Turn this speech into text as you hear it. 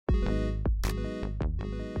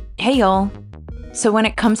Hey y'all. So when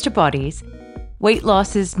it comes to bodies, weight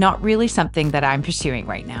loss is not really something that I'm pursuing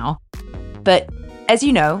right now. But as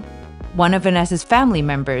you know, one of Vanessa's family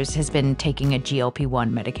members has been taking a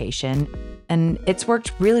GLP-1 medication, and it's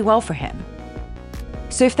worked really well for him.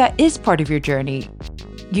 So if that is part of your journey,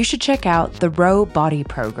 you should check out the Roe Body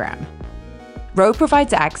Program. Roe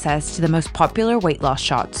provides access to the most popular weight loss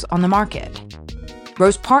shots on the market.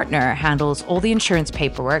 Roe's partner handles all the insurance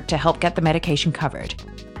paperwork to help get the medication covered.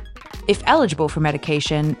 If eligible for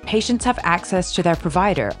medication, patients have access to their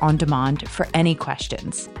provider on demand for any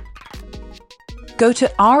questions. Go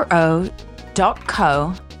to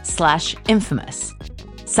ro.co/infamous.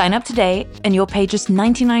 Sign up today and you'll pay just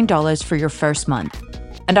 $99 for your first month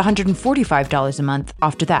and $145 a month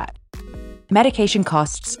after that. Medication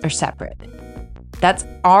costs are separate. That's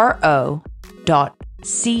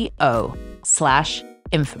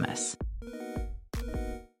ro.co/infamous.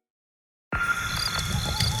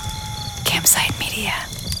 Campsite Media.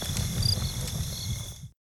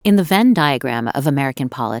 In the Venn diagram of American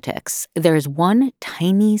politics, there is one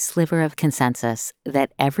tiny sliver of consensus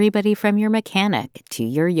that everybody from your mechanic to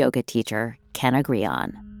your yoga teacher can agree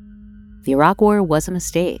on. The Iraq War was a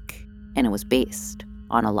mistake, and it was based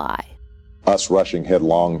on a lie. Us rushing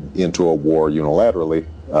headlong into a war unilaterally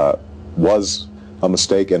was a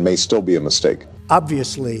mistake and may still be a mistake.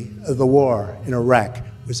 Obviously, the war in Iraq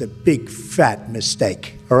was a big, fat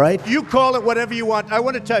mistake, all right? You call it whatever you want. I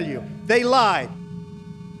want to tell you, they lied.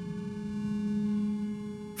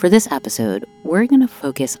 For this episode, we're going to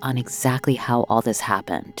focus on exactly how all this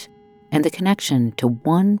happened and the connection to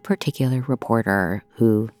one particular reporter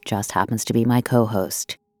who just happens to be my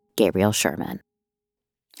co-host, Gabriel Sherman.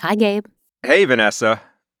 Hi, Gabe. Hey, Vanessa.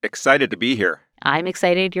 Excited to be here. I'm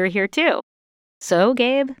excited you're here too. So,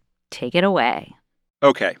 Gabe, take it away.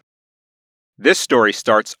 Okay. This story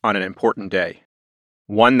starts on an important day,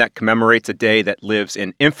 one that commemorates a day that lives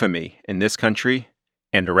in infamy in this country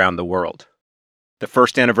and around the world. The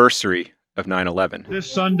first anniversary of 9/11.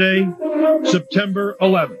 This Sunday, September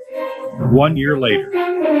 11th, 1 year later,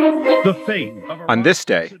 the fate of On this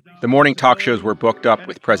day, the morning talk shows were booked up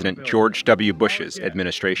with President George W. Bush's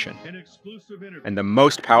administration. And the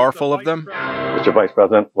most powerful of them? Mr. Vice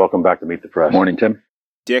President, welcome back to Meet the Press. Morning, Tim.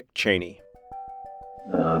 Dick Cheney.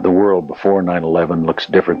 The world before 9/11 looks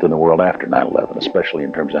different than the world after 9/11, especially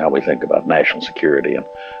in terms of how we think about national security and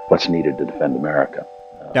what's needed to defend America.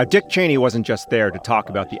 Now, Dick Cheney wasn't just there to talk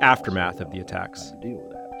about the aftermath of the attacks.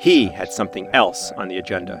 He had something else on the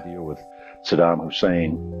agenda. Deal with Saddam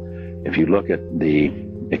Hussein. If you look at the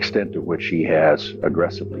extent to which he has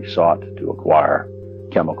aggressively sought to acquire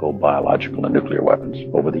chemical, biological, and nuclear weapons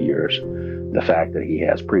over the years, the fact that he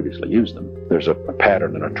has previously used them, there's a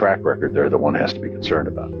pattern and a track record there that one has to be concerned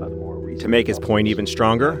about. To make his point even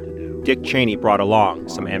stronger, Dick Cheney brought along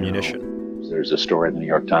some ammunition. There's a story in the New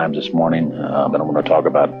York Times this morning, and I want to talk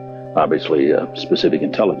about, obviously, specific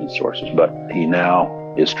intelligence sources, but he now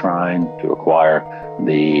is trying to acquire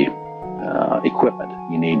the equipment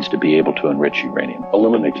he needs to be able to enrich uranium.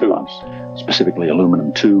 Aluminum tubes. Specifically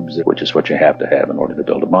aluminum tubes, which is what you have to have in order to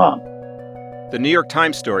build a bomb. The New York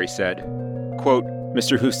Times story said, quote,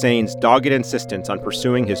 Mr. Hussein's dogged insistence on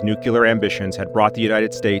pursuing his nuclear ambitions had brought the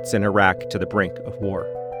United States and Iraq to the brink of war.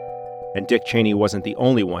 And Dick Cheney wasn't the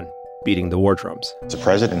only one beating the war drums. The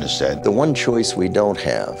president has said, the one choice we don't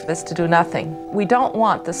have is to do nothing. We don't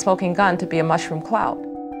want the smoking gun to be a mushroom cloud.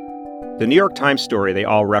 The New York Times story they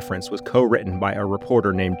all reference was co-written by a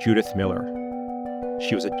reporter named Judith Miller.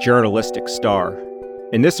 She was a journalistic star.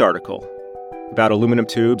 In this article, about aluminum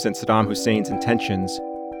tubes and Saddam Hussein's intentions,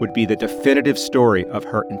 would be the definitive story of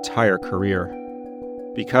her entire career.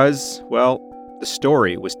 Because, well, the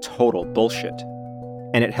story was total bullshit.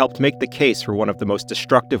 And it helped make the case for one of the most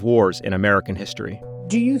destructive wars in American history.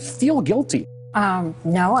 Do you feel guilty?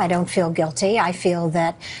 No, I don't feel guilty. I feel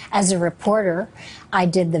that as a reporter, I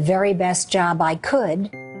did the very best job I could.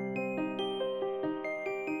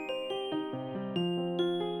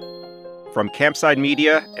 From Campside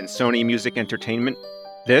Media and Sony Music Entertainment,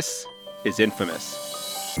 this is Infamous.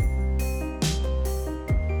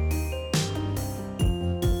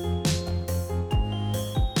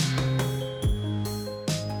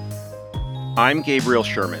 I'm Gabriel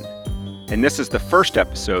Sherman, and this is the first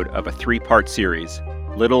episode of a three-part series,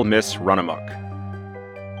 Little Miss Run Amok.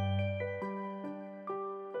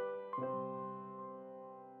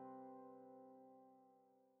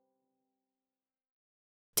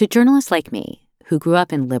 To journalists like me, who grew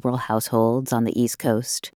up in liberal households on the East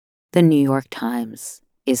Coast, the New York Times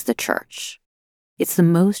is the church. It's the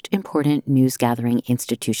most important news-gathering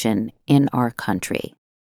institution in our country,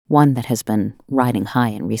 one that has been riding high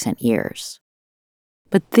in recent years.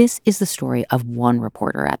 But this is the story of one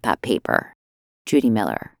reporter at that paper, Judy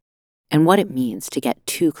Miller, and what it means to get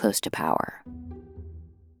too close to power.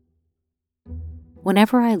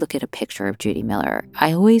 Whenever I look at a picture of Judy Miller,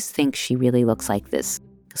 I always think she really looks like this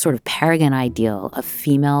sort of paragon ideal of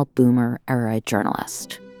female boomer-era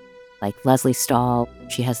journalist. Like Leslie Stahl,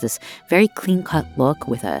 she has this very clean-cut look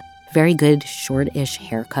with a very good short-ish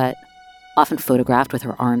haircut, often photographed with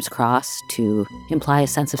her arms crossed to imply a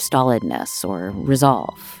sense of stolidness or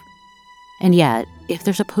resolve. And yet, if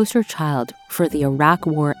there's a poster child for the Iraq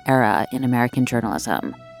War era in American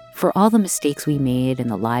journalism, for all the mistakes we made and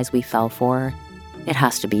the lies we fell for, it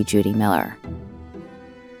has to be Judy Miller.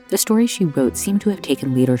 The stories she wrote seem to have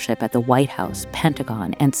taken leadership at the White House,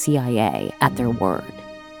 Pentagon, and CIA at their word,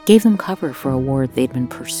 gave them cover for a war they'd been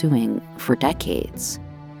pursuing for decades,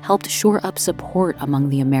 helped shore up support among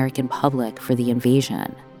the American public for the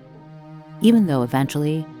invasion. Even though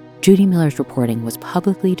eventually, Judy Miller's reporting was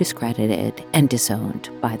publicly discredited and disowned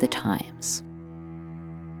by the Times.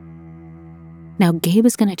 Now, Gabe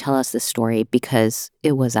is going to tell us this story because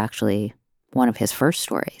it was actually one of his first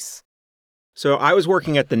stories. So I was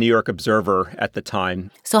working at the New York Observer at the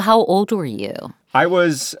time. So how old were you? I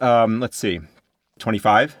was,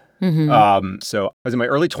 25. Mm-hmm. So I was in my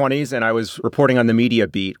early 20s, and I was reporting on the media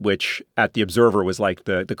beat, which at the Observer was like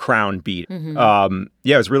the Crown beat. Mm-hmm.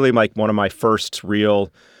 It was really like one of my first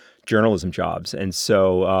real journalism jobs. And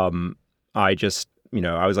so I just,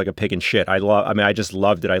 I was like a pig in shit. I just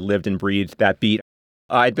loved it. I lived and breathed that beat.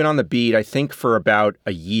 I'd been on the beat, I think, for about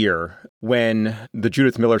a year when the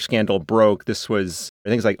Judith Miller scandal broke. This was, I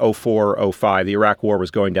think it was like 04, 05. The Iraq War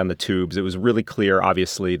was going down the tubes. It was really clear,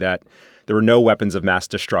 obviously, that there were no weapons of mass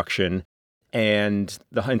destruction. And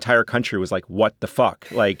the entire country was like, what the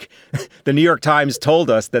fuck? Like, the New York Times told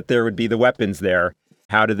us that there would be the weapons there.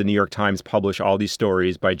 How did the New York Times publish all these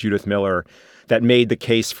stories by Judith Miller that made the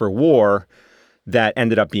case for war that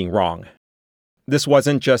ended up being wrong? This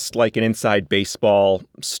wasn't just like an inside baseball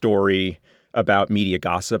story about media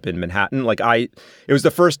gossip in Manhattan. It was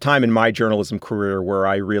the first time in my journalism career where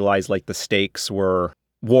I realized like the stakes were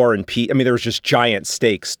war and peace. I mean, there was just giant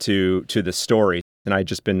stakes to the story. And I'd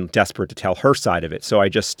just been desperate to tell her side of it. So I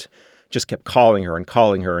just kept calling her and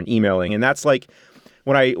emailing. And that's like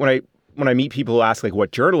when I meet people who ask like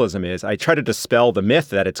what journalism is, I try to dispel the myth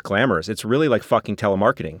that it's glamorous. It's really like fucking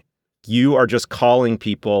telemarketing. You are just calling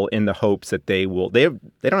people in the hopes that they don't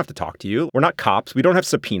have to talk to you. We're not cops. We don't have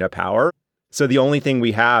subpoena power. So the only thing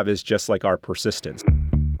we have is just like our persistence.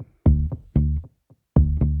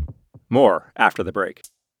 More after the break.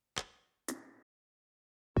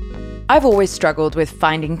 I've always struggled with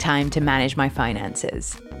finding time to manage my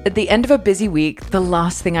finances. At the end of a busy week, the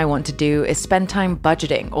last thing I want to do is spend time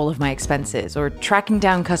budgeting all of my expenses or tracking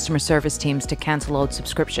down customer service teams to cancel old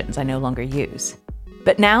subscriptions I no longer use.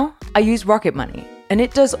 But now I use Rocket Money, and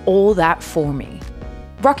it does all that for me.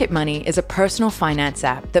 Rocket Money is a personal finance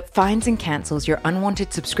app that finds and cancels your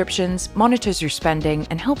unwanted subscriptions, monitors your spending,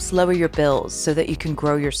 and helps lower your bills so that you can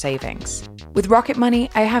grow your savings. With Rocket Money,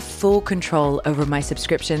 I have full control over my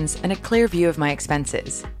subscriptions and a clear view of my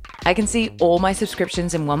expenses. I can see all my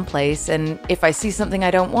subscriptions in one place, and if I see something I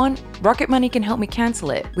don't want, Rocket Money can help me cancel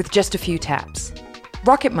it with just a few taps.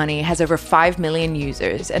 Rocket Money has over 5 million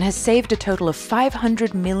users and has saved a total of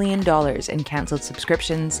 $500 million in canceled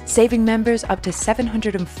subscriptions, saving members up to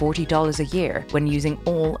 $740 a year when using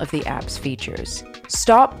all of the app's features.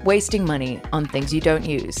 Stop wasting money on things you don't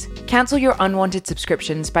use. Cancel your unwanted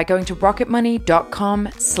subscriptions by going to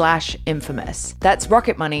rocketmoney.com/infamous. That's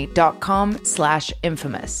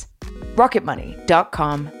rocketmoney.com/infamous.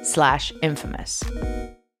 rocketmoney.com/infamous.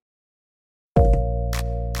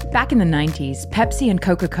 Back in the 90s, Pepsi and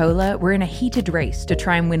Coca-Cola were in a heated race to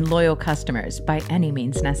try and win loyal customers by any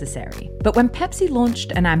means necessary. But when Pepsi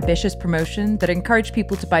launched an ambitious promotion that encouraged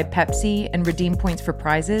people to buy Pepsi and redeem points for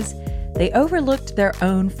prizes, they overlooked their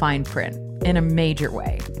own fine print in a major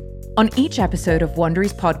way. On each episode of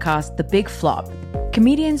Wondery's podcast, The Big Flop,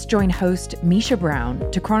 comedians join host Misha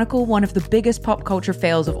Brown to chronicle one of the biggest pop culture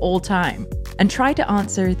fails of all time and try to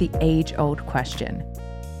answer the age-old question: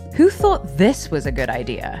 who thought this was a good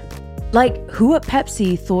idea? Like, who at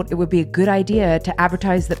Pepsi thought it would be a good idea to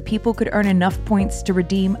advertise that people could earn enough points to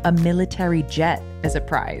redeem a military jet as a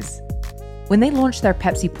prize? When they launched their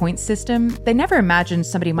Pepsi points system, they never imagined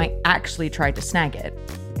somebody might actually try to snag it.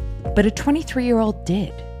 But a 23-year-old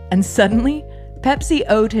did, and suddenly, Pepsi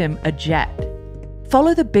owed him a jet.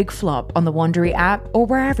 Follow The Big Flop on the Wondery app or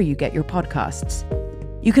wherever you get your podcasts.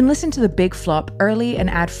 You can listen to The Big Flop early and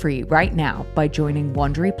ad-free right now by joining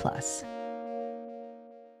Wondery Plus.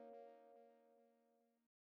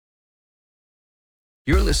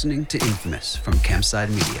 You're listening to Infamous from Campside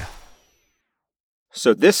Media.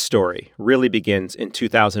 So this story really begins in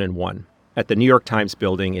 2001 at the New York Times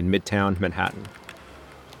building in Midtown Manhattan.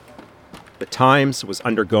 The Times was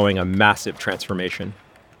undergoing a massive transformation.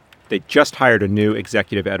 They just hired a new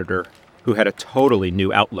executive editor who had a totally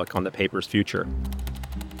new outlook on the paper's future.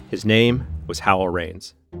 His name was Howell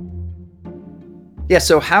Raines. Yeah,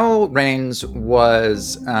 so Howell Raines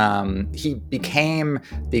was, he became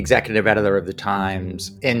the executive editor of the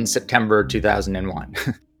Times in September 2001.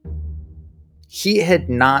 He had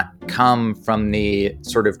not come from the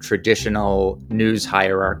sort of traditional news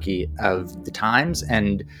hierarchy of the Times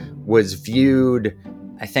and was viewed,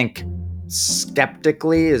 I think,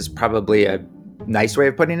 skeptically is probably a nice way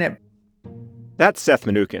of putting it. That's Seth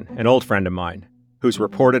Mnookin, an old friend of mine, who's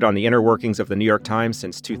reported on the inner workings of the New York Times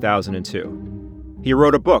since 2002. He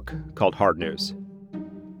wrote a book called Hard News.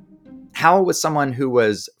 Howell was someone who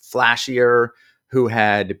was flashier, who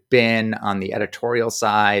had been on the editorial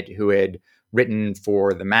side, who had written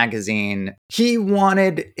for the magazine. He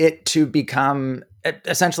wanted it to become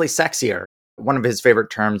essentially sexier. One of his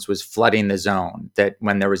favorite terms was flooding the zone, that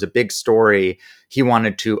when there was a big story, he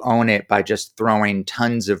wanted to own it by just throwing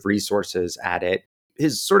tons of resources at it.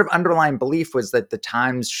 His sort of underlying belief was that the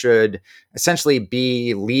Times should essentially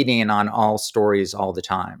be leading on all stories all the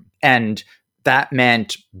time. And that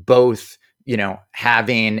meant both,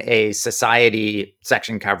 having a society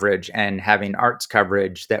section coverage and having arts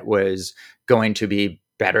coverage that was going to be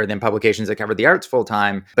better than publications that covered the arts full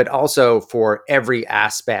time, but also for every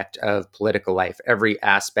aspect of political life, every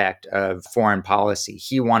aspect of foreign policy.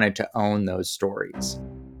 He wanted to own those stories.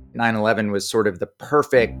 9/11 was sort of the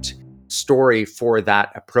perfect story for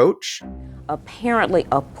that approach. Apparently,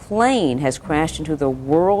 a plane has crashed into the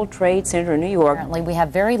World Trade Center in New York. Apparently, we have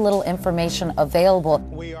very little information available.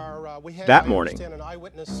 That morning,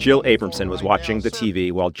 Jill Abramson was watching the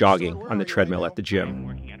TV while jogging on the treadmill at the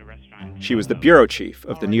gym. She was the bureau chief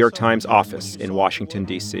of the New York Times office in Washington,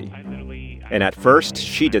 D.C. And at first,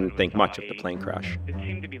 she didn't think much of the plane crash.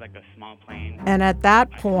 And at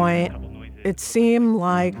that point, it seemed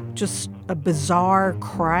like just a bizarre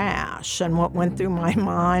crash. And what went through my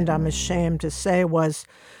mind, I'm ashamed to say, was,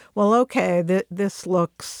 well, okay, this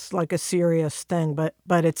looks like a serious thing,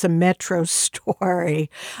 but it's a Metro story.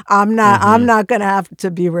 I'm not going to have to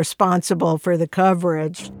be responsible for the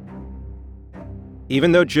coverage.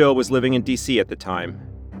 Even though Jill was living in D.C. at the time,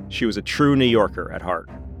 she was a true New Yorker at heart.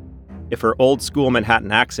 If her old-school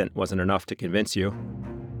Manhattan accent wasn't enough to convince you,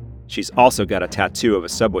 she's also got a tattoo of a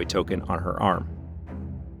subway token on her arm.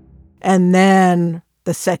 And then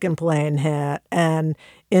the second plane hit, and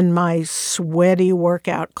in my sweaty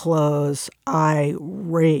workout clothes, I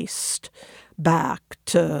raced back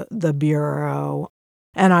to the bureau.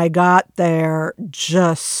 And I got there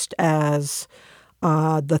just as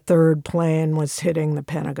the third plane was hitting the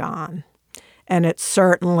Pentagon. And it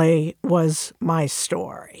certainly was my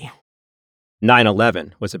story.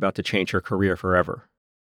 9/11 was about to change her career forever.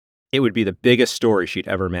 It would be the biggest story she'd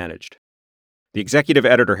ever managed. The executive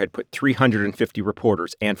editor had put 350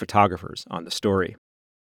 reporters and photographers on the story.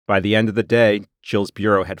 By the end of the day, Jill's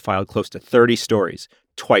bureau had filed close to 30 stories,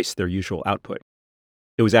 twice their usual output.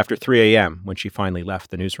 It was after 3 a.m. when she finally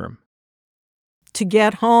left the newsroom. To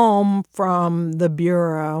get home from the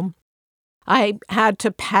bureau, I had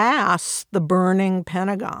to pass the burning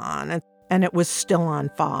Pentagon, and it was still on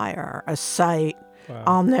fire, a sight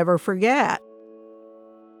I'll never forget.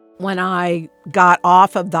 When I got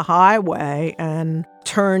off of the highway and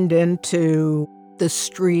turned into the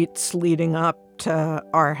streets leading up to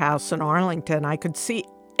our house in Arlington, I could see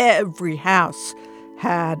every house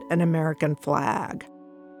had an American flag.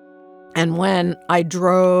 And when I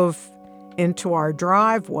drove into our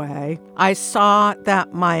driveway, I saw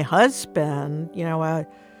that my husband,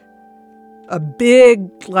 a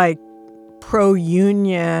big,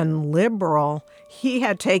 pro-union liberal, he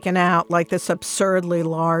had taken out this absurdly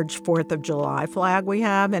large 4th of July flag we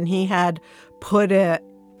have, and he had put it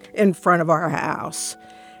in front of our house.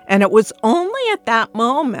 And it was only at that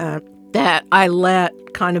moment that I let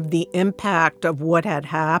kind of the impact of what had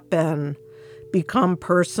happened become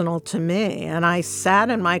personal to me. And I sat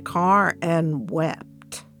in my car and wept.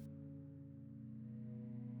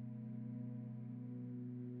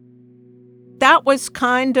 That was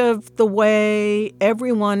kind of the way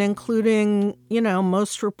everyone, including,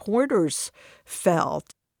 most reporters,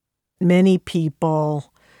 felt. Many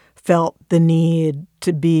people felt the need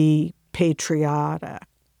to be patriotic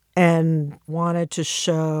and wanted to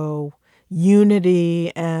show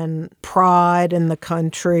unity and pride in the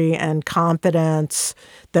country and confidence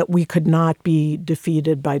that we could not be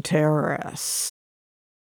defeated by terrorists.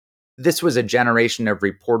 this was a generation of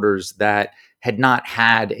reporters that had not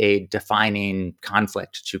had a defining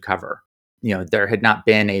conflict to cover. There had not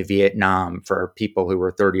been a Vietnam for people who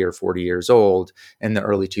were 30 or 40 years old in the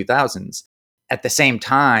early 2000s. At the same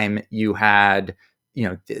time, you had,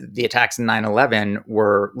 the attacks in 9/11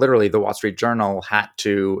 were literally the Wall Street Journal had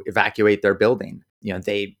to evacuate their building.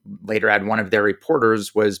 They later had one of their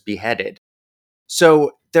reporters was beheaded.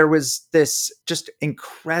 So there was this just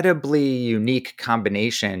incredibly unique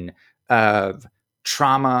combination of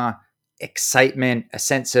trauma, excitement, a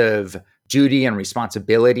sense of duty and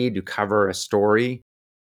responsibility to cover a story.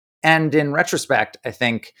 And in retrospect, I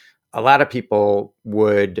think a lot of people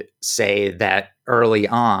would say that early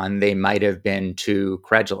on they might have been too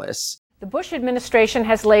credulous. The Bush administration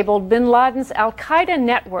has labeled bin Laden's al-Qaeda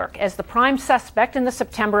network as the prime suspect in the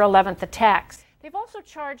September 11th attacks. They've also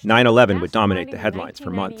charged 9/11 would dominate the headlines for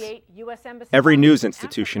months. Every news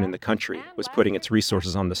institution in the country was putting its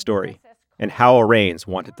resources on the story, and Howell Raines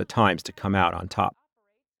wanted the Times to come out on top.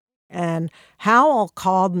 And Howell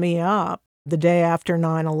called me up the day after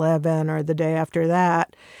 9/11 or the day after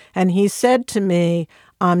that, and he said to me,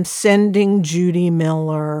 "I'm sending Judy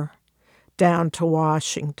Miller down to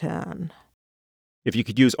Washington." If you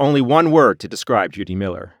could use only one word to describe Judy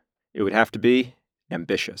Miller, it would have to be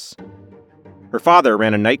ambitious. Her father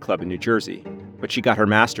ran a nightclub in New Jersey, but she got her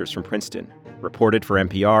master's from Princeton, reported for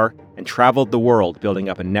NPR, and traveled the world building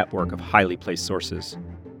up a network of highly placed sources.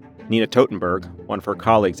 Nina Totenberg, one of her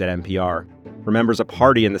colleagues at NPR, remembers a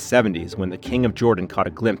party in the 70s when the King of Jordan caught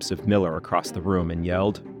a glimpse of Miller across the room and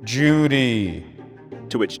yelled, "Judy!"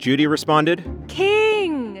 To which Judy responded,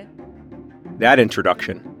 "King!" That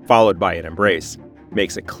introduction, followed by an embrace,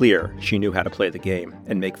 makes it clear she knew how to play the game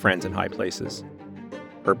and make friends in high places.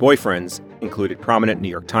 Her boyfriends included prominent New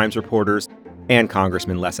York Times reporters and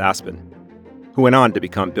Congressman Les Aspin, who went on to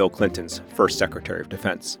become Bill Clinton's first Secretary of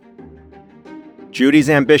Defense. Judy's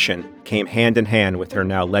ambition came hand in hand with her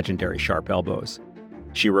now legendary sharp elbows.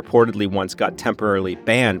 She reportedly once got temporarily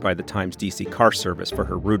banned by the Times DC car service for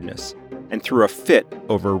her rudeness and threw a fit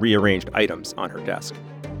over rearranged items on her desk.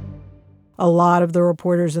 A lot of the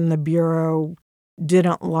reporters in the Bureau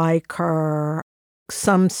didn't like her.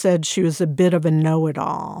 Some said she was a bit of a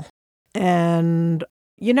know-it-all. And,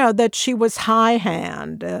 that she was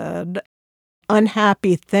high-handed.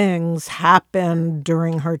 Unhappy things happened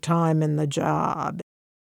during her time in the job.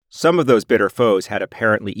 Some of those bitter foes had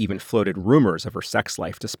apparently even floated rumors of her sex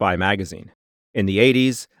life to Spy magazine. In the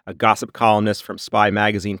 80s, a gossip columnist from Spy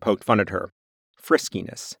magazine poked fun at her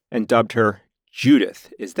friskiness and dubbed her,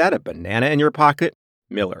 "Judith, is that a banana in your pocket?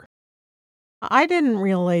 Miller." I didn't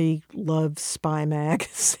really love Spy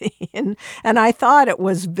magazine, and I thought it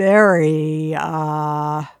was very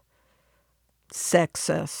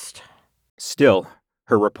sexist. Still,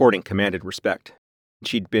 her reporting commanded respect.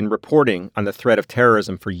 She'd been reporting on the threat of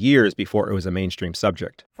terrorism for years before it was a mainstream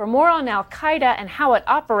subject. For more on al-Qaeda and how it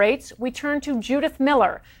operates, we turn to Judith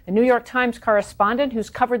Miller, a New York Times correspondent who's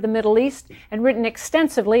covered the Middle East and written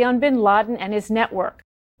extensively on bin Laden and his network.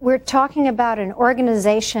 We're talking about an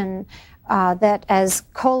organization that, as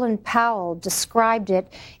Colin Powell described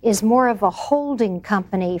it, is more of a holding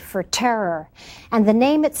company for terror. And the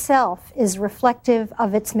name itself is reflective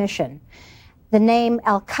of its mission. The name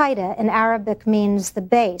Al-Qaeda in Arabic means the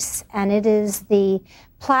base, and it is the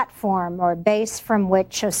platform or base from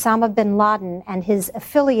which Osama bin Laden and his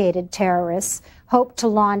affiliated terrorists hope to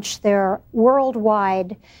launch their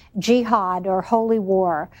worldwide jihad or holy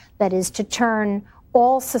war, that is to turn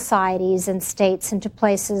all societies and states into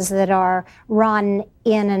places that are run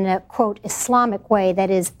in a, quote, Islamic way, that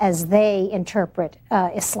is, as they interpret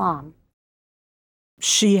Islam.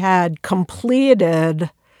 She had completed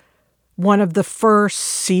one of the first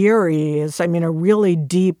series, a really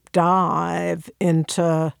deep dive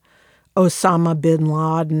into Osama bin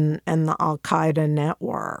Laden and the al-Qaeda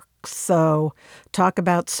network. So talk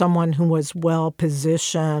about someone who was well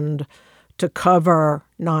positioned to cover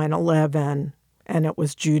 9/11, and it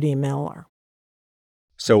was Judy Miller.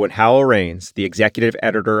 So when Howell Raines, the executive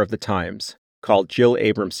editor of The Times, called Jill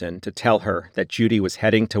Abramson to tell her that Judy was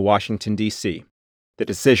heading to Washington, D.C., the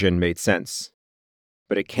decision made sense.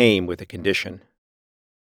 But it came with a condition.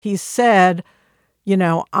 He said,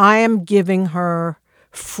 I am giving her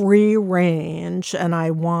free range, and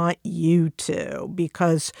I want you to,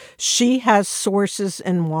 because she has sources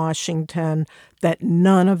in Washington that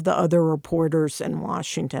none of the other reporters in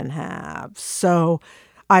Washington have. So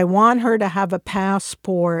I want her to have a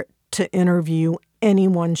passport to interview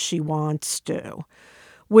anyone she wants to,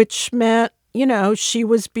 which meant she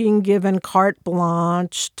was being given carte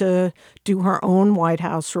blanche to do her own White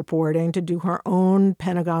House reporting, to do her own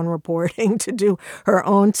Pentagon reporting, to do her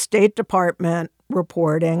own State Department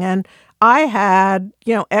reporting. And I had,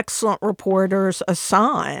 excellent reporters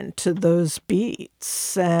assigned to those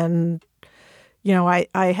beats. And,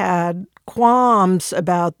 I had qualms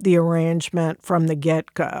about the arrangement from the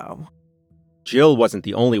get-go. Jill wasn't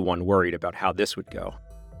the only one worried about how this would go.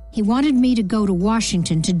 He wanted me to go to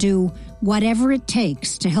Washington to do whatever it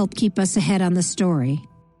takes to help keep us ahead on the story.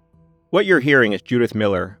 What you're hearing is Judith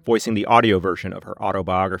Miller voicing the audio version of her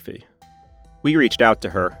autobiography. We reached out to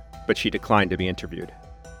her, but she declined to be interviewed.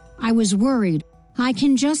 I was worried. I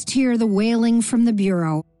can just hear the wailing from the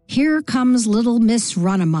Bureau. Here comes little Miss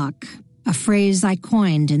Run-amok, a phrase I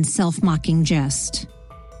coined in self-mocking jest.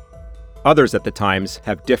 Others at the Times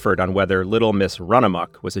have differed on whether Little Miss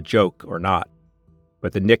Run-amok was a joke or not.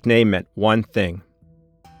 But the nickname meant one thing.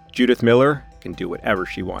 Judith Miller can do whatever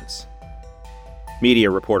she wants. Media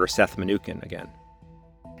reporter Seth Mnookin again.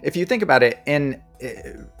 If you think about it, and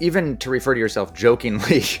even to refer to yourself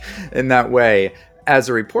jokingly in that way, as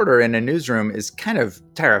a reporter in a newsroom is kind of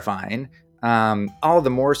terrifying. All the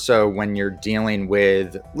more so when you're dealing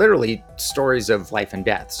with literally stories of life and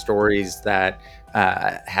death, stories that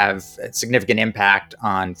have a significant impact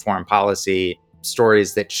on foreign policy,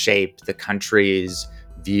 stories that shape the country's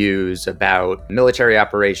views about military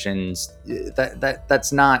operations.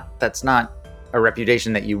 That's not a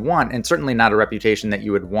reputation that you want, and certainly not a reputation that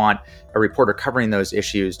you would want a reporter covering those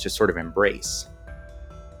issues to sort of embrace.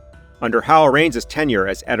 Under Hal Raines' tenure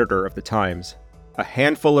as editor of The Times, a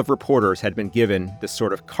handful of reporters had been given this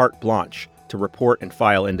sort of carte blanche to report and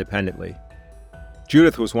file independently.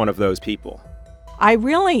 Judith was one of those people. I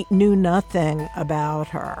really knew nothing about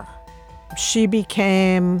her. She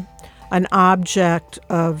became an object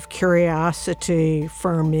of curiosity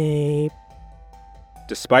for me.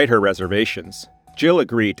 Despite her reservations, Jill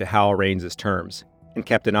agreed to Hal Raines' terms and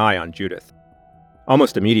kept an eye on Judith.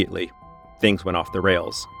 Almost immediately, things went off the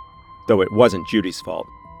rails, though it wasn't Judy's fault.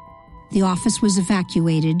 The office was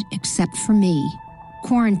evacuated except for me,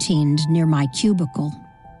 quarantined near my cubicle.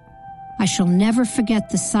 I shall never forget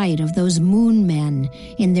the sight of those moon men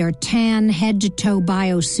in their tan head-to-toe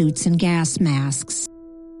biosuits and gas masks.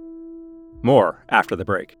 More after the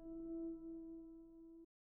break.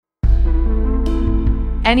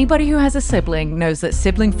 Anybody who has a sibling knows that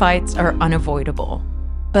sibling fights are unavoidable.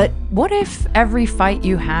 But what if every fight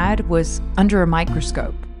you had was under a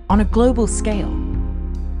microscope, on a global scale?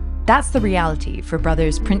 That's the reality for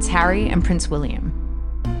brothers Prince Harry and Prince William.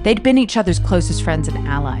 They'd been each other's closest friends and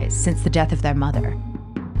allies since the death of their mother.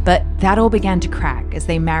 But that all began to crack as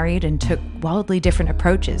they married and took wildly different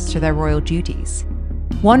approaches to their royal duties.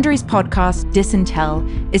 Wondery's podcast, Dis and Tell,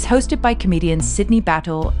 is hosted by comedians Sydney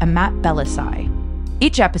Battle and Matt Belisai.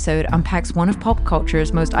 Each episode unpacks one of pop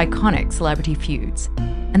culture's most iconic celebrity feuds,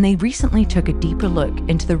 and they recently took a deeper look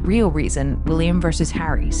into the real reason William versus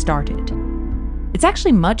Harry started. It's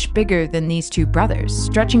actually much bigger than these two brothers,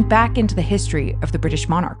 stretching back into the history of the British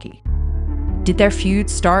monarchy. Did their feud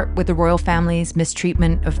start with the royal family's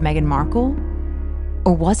mistreatment of Meghan Markle?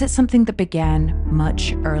 Or was it something that began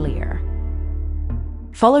much earlier?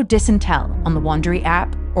 Follow Dis and Tell on the Wondery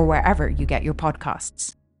app or wherever you get your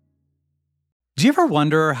podcasts. Do you ever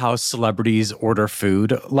wonder how celebrities order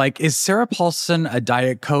food? Like, is Sarah Paulson a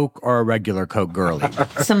Diet Coke or a regular Coke girlie?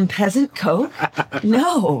 Some peasant Coke?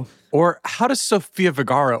 No. Or how does Sofia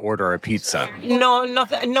Vergara order a pizza? No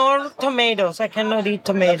tomatoes. I cannot eat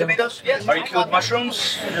tomatoes. Yes. Are you cool with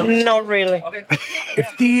mushrooms? Not really. Okay.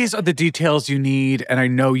 If these are the details you need, and I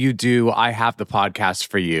know you do, I have the podcast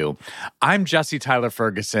for you. I'm Jesse Tyler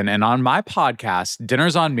Ferguson, and on my podcast,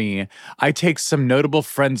 Dinners on Me, I take some notable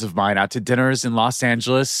friends of mine out to dinners in Los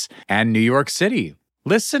Angeles and New York City.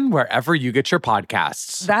 Listen wherever you get your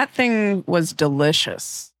podcasts. That thing was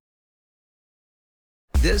delicious.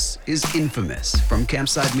 This is Infamous from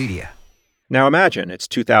Campside Media. Now imagine it's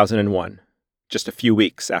 2001, just a few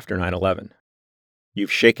weeks after 9/11.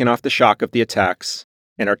 You've shaken off the shock of the attacks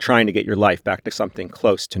and are trying to get your life back to something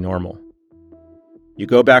close to normal. You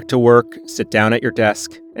go back to work, sit down at your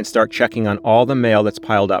desk, and start checking on all the mail that's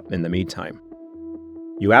piled up in the meantime.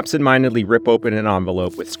 You absentmindedly rip open an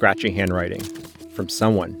envelope with scratchy handwriting from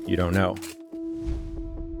someone you don't know.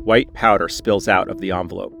 White powder spills out of the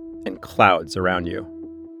envelope and clouds around you.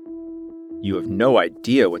 You have no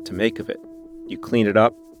idea what to make of it. You clean it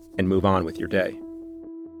up and move on with your day.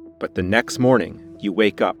 But the next morning, you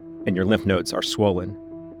wake up and your lymph nodes are swollen.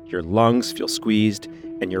 Your lungs feel squeezed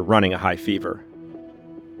and you're running a high fever.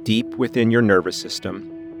 Deep within your nervous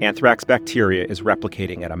system, anthrax bacteria is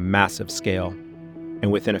replicating at a massive scale.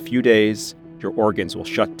 And within a few days, Your organs will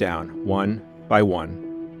shut down one by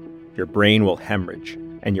one. Your brain will hemorrhage,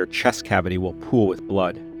 and your chest cavity will pool with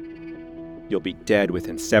blood. You'll be dead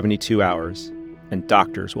within 72 hours, and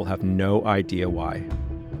doctors will have no idea why.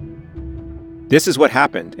 This is what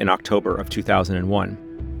happened in October of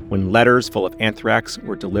 2001, when letters full of anthrax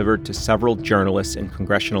were delivered to several journalists and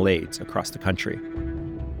congressional aides across the country.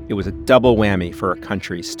 It was a double whammy for a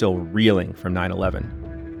country still reeling from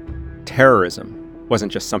 9/11. Terrorism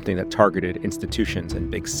wasn't just something that targeted institutions in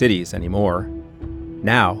big cities anymore.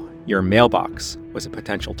 Now, your mailbox was a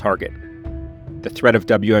potential target. The threat of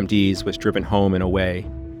WMDs was driven home in a way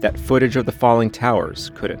that footage of the falling towers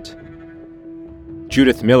couldn't.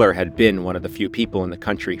 Judith Miller had been one of the few people in the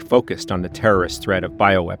country focused on the terrorist threat of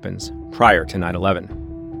bioweapons prior to 9/11.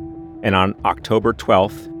 And on October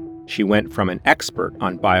 12th, she went from an expert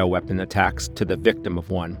on bioweapon attacks to the victim of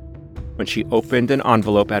one when she opened an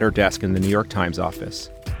envelope at her desk in the New York Times office,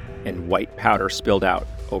 and white powder spilled out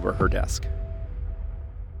over her desk.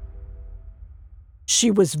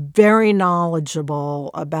 She was very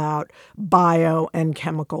knowledgeable about bio and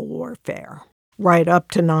chemical warfare right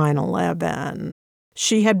up to 9/11.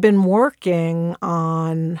 She had been working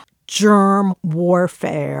on germ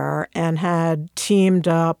warfare and had teamed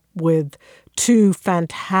up with two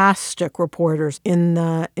fantastic reporters in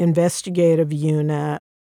the investigative unit.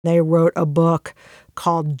 They wrote a book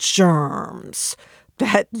called Germs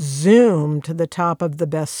that zoomed to the top of the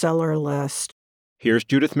bestseller list. Here's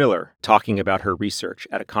Judith Miller talking about her research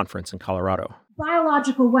at a conference in Colorado.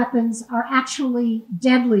 Biological weapons are actually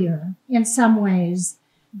deadlier in some ways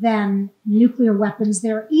than nuclear weapons.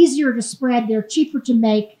 They're easier to spread, they're cheaper to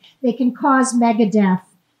make, they can cause mega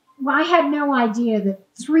death. Well, I had no idea that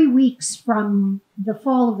 3 weeks from the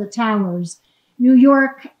fall of the towers, New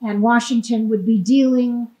York and Washington would be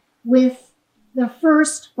dealing with the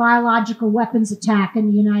first biological weapons attack in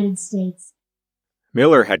the United States.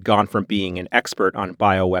 Miller had gone from being an expert on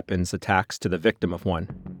bioweapons attacks to the victim of one.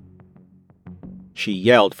 She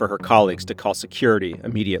yelled for her colleagues to call security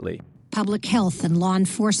immediately. Public health and law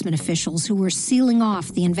enforcement officials who were sealing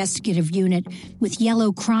off the investigative unit with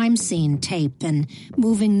yellow crime scene tape and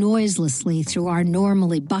moving noiselessly through our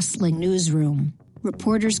normally bustling newsroom.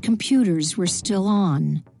 Reporters' computers were still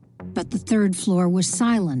on, but the third floor was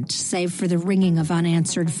silent, save for the ringing of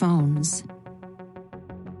unanswered phones.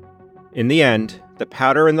 In the end, the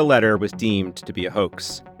powder in the letter was deemed to be a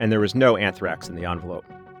hoax, and there was no anthrax in the envelope.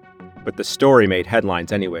 But the story made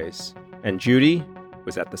headlines anyways, and Judy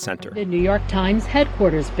was at the center. The New York Times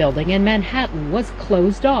headquarters building in Manhattan was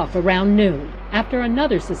closed off around noon after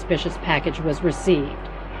another suspicious package was received,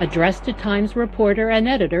 addressed to Times reporter and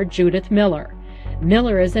editor Judith Miller.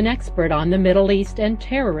 Miller is an expert on the Middle East and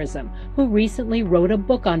terrorism who recently wrote a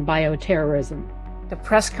book on bioterrorism. The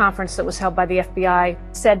press conference that was held by the FBI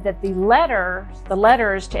said that the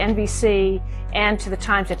letters to NBC and to the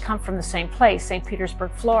Times had come from the same place, St.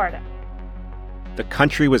 Petersburg, Florida. The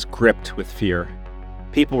country was gripped with fear.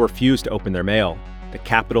 People refused to open their mail. The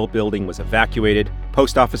Capitol building was evacuated,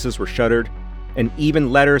 post offices were shuttered, and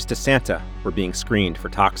even letters to Santa were being screened for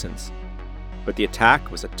toxins. But the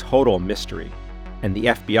attack was a total mystery, and the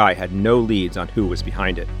FBI had no leads on who was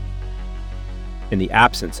behind it. In the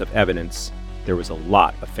absence of evidence, there was a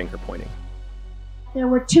lot of finger-pointing. There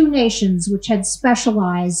were two nations which had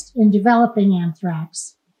specialized in developing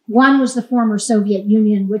anthrax. One was the former Soviet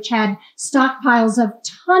Union, which had stockpiles of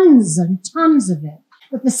tons and tons of it.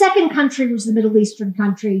 But the second country was the Middle Eastern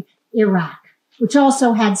country, Iraq, which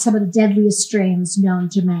also had some of the deadliest strains known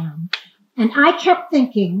to man. And I kept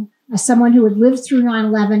thinking, as someone who had lived through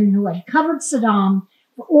 9/11 and who had covered Saddam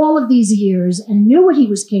for all of these years and knew what he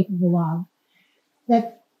was capable of,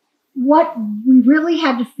 that what we really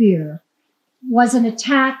had to fear was an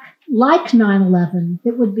attack like 9/11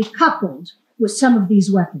 that would be coupled with some of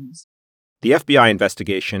these weapons. The FBI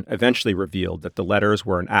investigation eventually revealed that the letters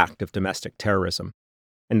were an act of domestic terrorism,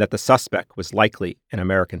 and that the suspect was likely an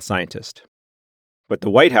American scientist. But the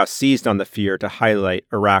White House seized on the fear to highlight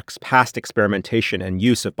Iraq's past experimentation and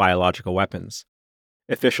use of biological weapons.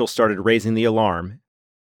 Officials started raising the alarm,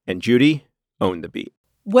 and Judy owned the beat.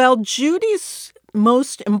 Well, Judy's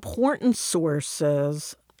most important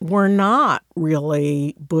sources were not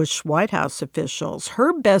really Bush White House officials.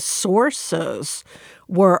 Her best sources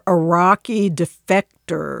were Iraqi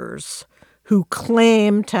defectors who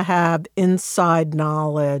claimed to have inside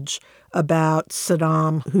knowledge about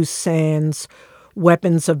Saddam Hussein's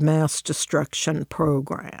weapons of mass destruction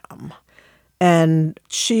program. And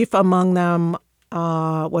chief among them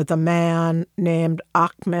was a man named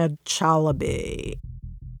Ahmed Chalabi.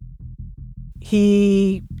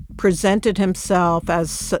 He presented himself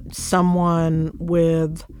as someone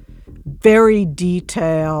with very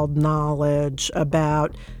detailed knowledge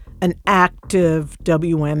about an active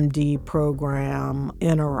WMD program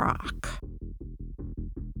in Iraq.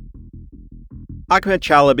 Ahmed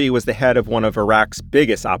Chalabi was the head of one of Iraq's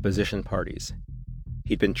biggest opposition parties.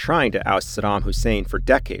 He'd been trying to oust Saddam Hussein for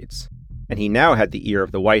decades, and he now had the ear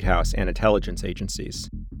of the White House and intelligence agencies.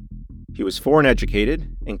 He was foreign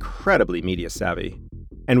educated, incredibly media savvy,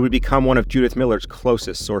 and would become one of Judith Miller's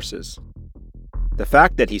closest sources. The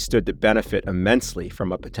fact that he stood to benefit immensely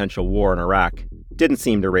from a potential war in Iraq didn't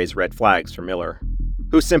seem to raise red flags for Miller,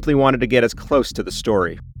 who simply wanted to get as close to the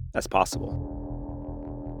story as possible.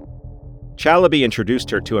 Chalabi introduced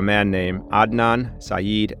her to a man named Adnan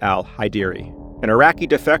Saeed al-Haidari, an Iraqi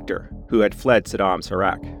defector who had fled Saddam's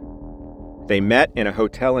Iraq. They met in a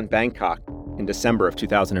hotel in Bangkok in December of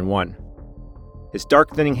 2001. His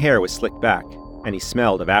dark thinning hair was slicked back, and he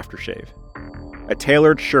smelled of aftershave. A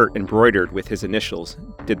tailored shirt embroidered with his initials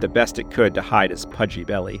did the best it could to hide his pudgy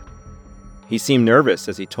belly. He seemed nervous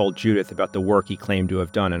as he told Judith about the work he claimed to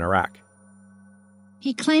have done in Iraq.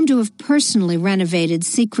 He claimed to have personally renovated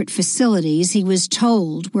secret facilities he was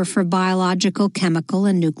told were for biological, chemical,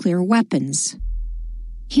 and nuclear weapons.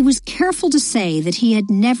 He was careful to say that he had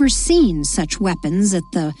never seen such weapons at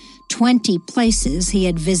the 20 places he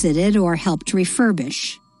had visited or helped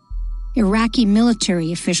refurbish. Iraqi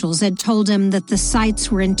military officials had told him that the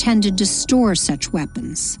sites were intended to store such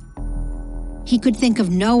weapons. He could think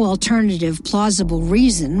of no alternative plausible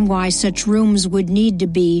reason why such rooms would need to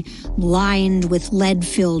be lined with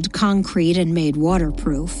lead-filled concrete and made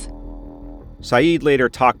waterproof. Saeed later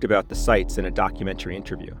talked about the sites in a documentary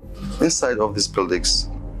interview. Inside of these buildings,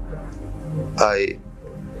 I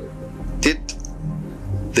did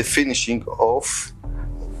the finishing off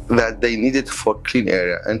that they needed for clean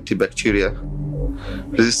area, antibacterial,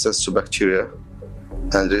 resistance to bacteria,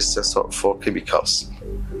 and resistance for chemicals.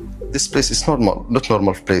 This place is not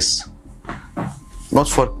normal place, not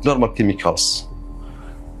for normal chemicals.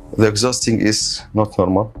 The exhausting is not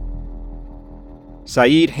normal.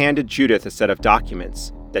 Saeed handed Judith a set of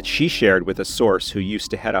documents that she shared with a source who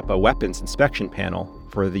used to head up a weapons inspection panel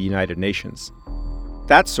for the United Nations.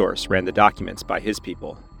 That source ran the documents by his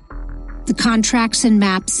people. The contracts and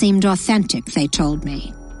maps seemed authentic, they told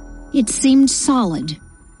me. It seemed solid.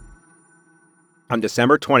 On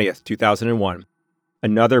December 20th, 2001,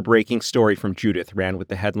 another breaking story from Judith ran with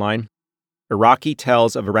the headline, Iraqi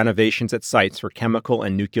tells of renovations at sites for chemical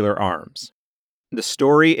and nuclear arms. The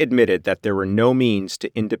story admitted that there were no means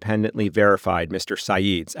to independently verify Mr.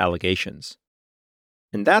 Saeed's allegations.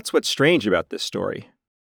 And that's what's strange about this story.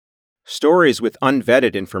 Stories with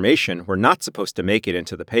unvetted information were not supposed to make it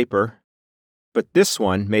into the paper, but this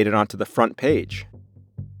one made it onto the front page.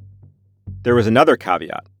 There was another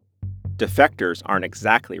caveat. Defectors aren't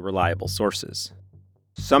exactly reliable sources.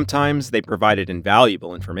 Sometimes they provided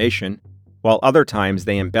invaluable information, while other times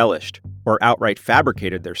they embellished or outright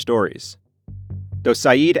fabricated their stories. Though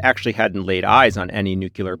Saeed actually hadn't laid eyes on any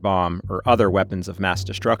nuclear bomb or other weapons of mass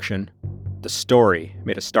destruction, the story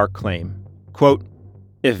made a stark claim. Quote,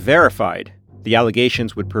 if verified, the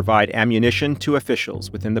allegations would provide ammunition to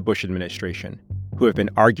officials within the Bush administration who have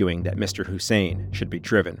been arguing that Mr. Hussein should be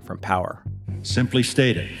driven from power. Simply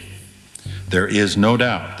stated, there is no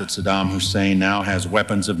doubt that Saddam Hussein now has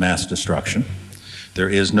weapons of mass destruction. There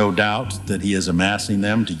is no doubt that he is amassing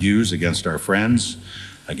them to use against our friends,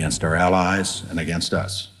 against our allies, and against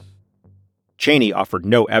us. Cheney offered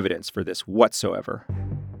no evidence for this whatsoever.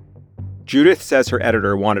 Judith says her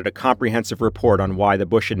editor wanted a comprehensive report on why the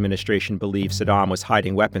Bush administration believed Saddam was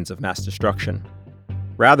hiding weapons of mass destruction.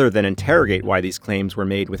 Rather than interrogate why these claims were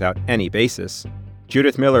made without any basis,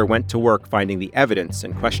 Judith Miller went to work finding the evidence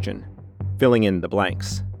in question, filling in the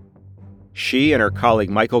blanks. She and her colleague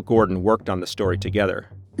Michael Gordon worked on the story together.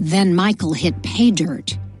 Then Michael hit pay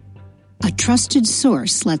dirt. A trusted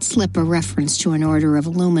source let slip a reference to an order of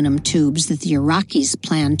aluminum tubes that the Iraqis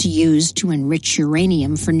planned to use to enrich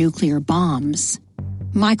uranium for nuclear bombs.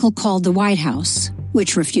 Michael called the White House,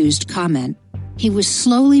 which refused comment. He was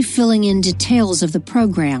slowly filling in details of the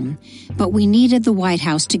program, but we needed the White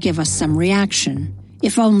House to give us some reaction,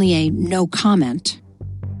 if only a no comment.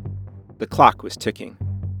 The clock was ticking.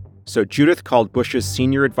 So Judith called Bush's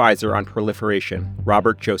senior advisor on proliferation,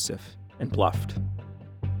 Robert Joseph, and bluffed.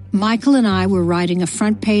 Michael and I were writing a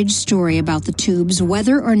front-page story about the tubes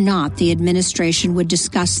whether or not the administration would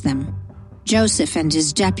discuss them. Joseph and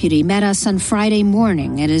his deputy met us on Friday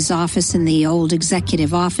morning at his office in the old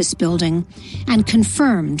executive office building and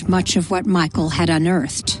confirmed much of what Michael had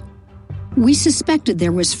unearthed. We suspected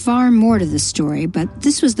there was far more to the story, but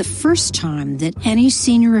this was the first time that any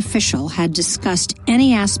senior official had discussed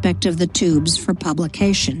any aspect of the tubes for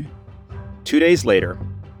publication. 2 days later,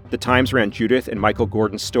 the Times ran Judith and Michael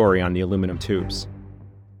Gordon's story on the aluminum tubes.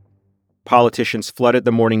 Politicians flooded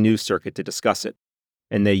the morning news circuit to discuss it,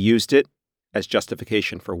 and they used it as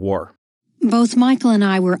justification for war. Both Michael and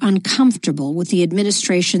I were uncomfortable with the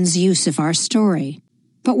administration's use of our story.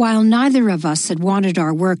 But while neither of us had wanted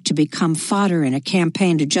our work to become fodder in a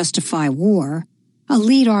campaign to justify war, a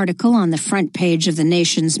lead article on the front page of the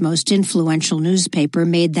nation's most influential newspaper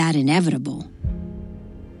made that inevitable.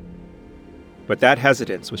 But that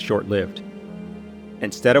hesitance was short-lived.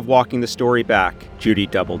 Instead of walking the story back, Judy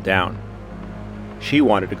doubled down. She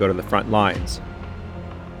wanted to go to the front lines.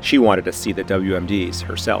 She wanted to see the WMDs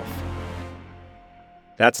herself.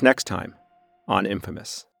 That's next time on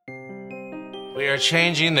Infamous. We are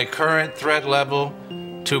changing the current threat level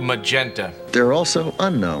to magenta. There are also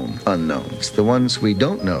unknown unknowns, the ones we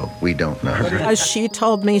don't know we don't know. As she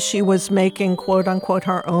told me she was making, quote-unquote,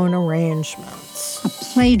 her own arrangements. A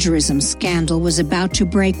plagiarism scandal was about to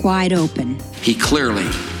break wide open. He clearly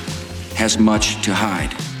has much to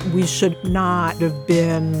hide. We should not have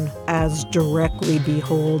been as directly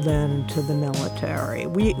beholden to the military.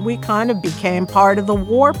 We kind of became part of the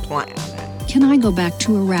war planet. Can I go back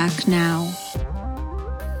to Iraq now?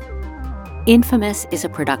 Infamous is a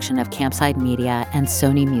production of Campside Media and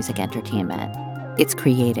Sony Music Entertainment. It's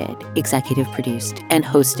created, executive produced, and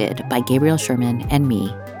hosted by Gabriel Sherman and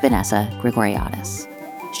me, Vanessa Grigoriadis.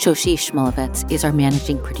 Shoshi Shmulevitz is our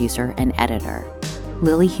managing producer and editor.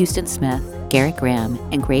 Lily Houston-Smith, Garrett Graham,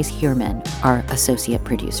 and Grace Hierman are associate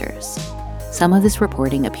producers. Some of this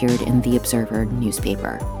reporting appeared in The Observer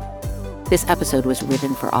newspaper. This episode was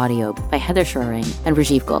written for audio by Heather Schroering and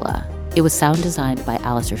Rajiv Gola. It was sound designed by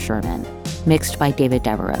Alistair Sherman, mixed by David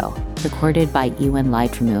Devereaux, recorded by Ewan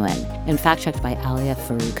Lai-Tremuan, and fact-checked by Alia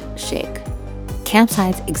Farouk Sheikh.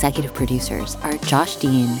 Campside's executive producers are Josh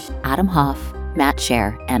Dean, Adam Hoff, Matt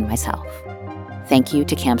Scher, and myself. Thank you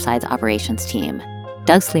to Campside's operations team,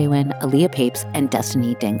 Doug Slaywin, Aaliyah Papes, and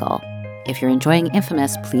Destiny Dingle. If you're enjoying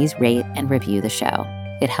Infamous, please rate and review the show.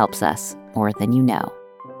 It helps us more than you know.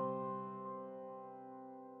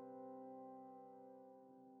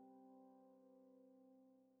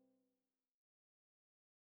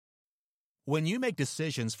 When you make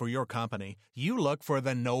decisions for your company, you look for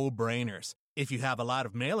the no-brainers. If you have a lot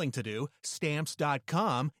of mailing to do,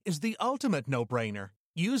 Stamps.com is the ultimate no-brainer.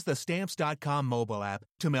 Use the Stamps.com mobile app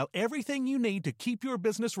to mail everything you need to keep your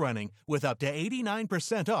business running with up to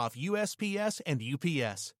 89% off USPS and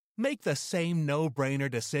UPS. Make the same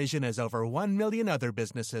no-brainer decision as over 1 million other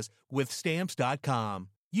businesses with Stamps.com.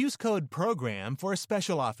 Use code PROGRAM for a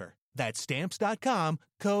special offer. That's Stamps.com,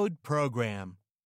 code PROGRAM.